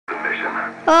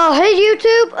Hey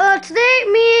YouTube, today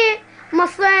me and my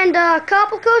friend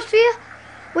Couple Coast here,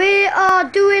 we are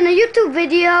doing a YouTube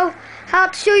video how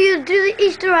to show you to do the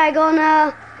Easter egg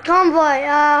on Convoy,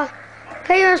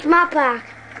 famous map pack.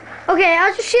 Okay,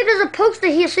 as you see there's a poster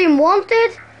here saying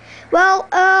wanted. Well,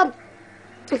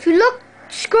 if you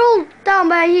scroll down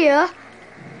by here,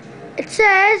 it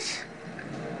says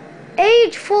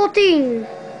age 14,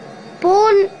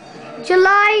 born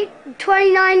July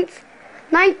 29th,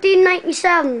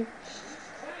 1997.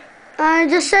 And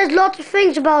it just says lots of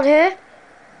things about her,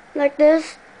 like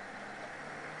this.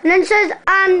 And then it says,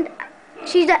 and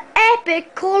she's an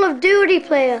epic Call of Duty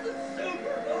player.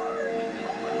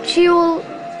 He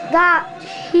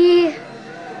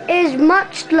is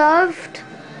much loved.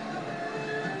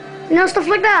 You know, stuff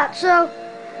like that. So,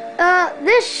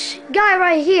 this guy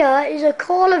right here is a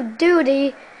Call of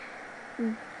Duty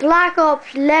Black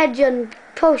Ops legend,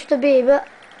 supposed to be, but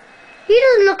he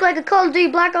doesn't look like a Call of Duty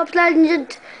Black Ops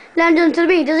legend to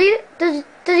me, does he? Does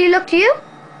he look to you?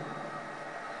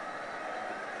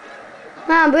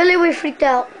 Man, really we freaked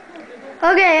out.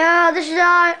 Okay, this is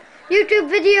our YouTube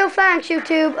video. Thanks,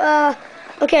 YouTube.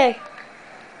 Okay.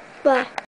 Bye.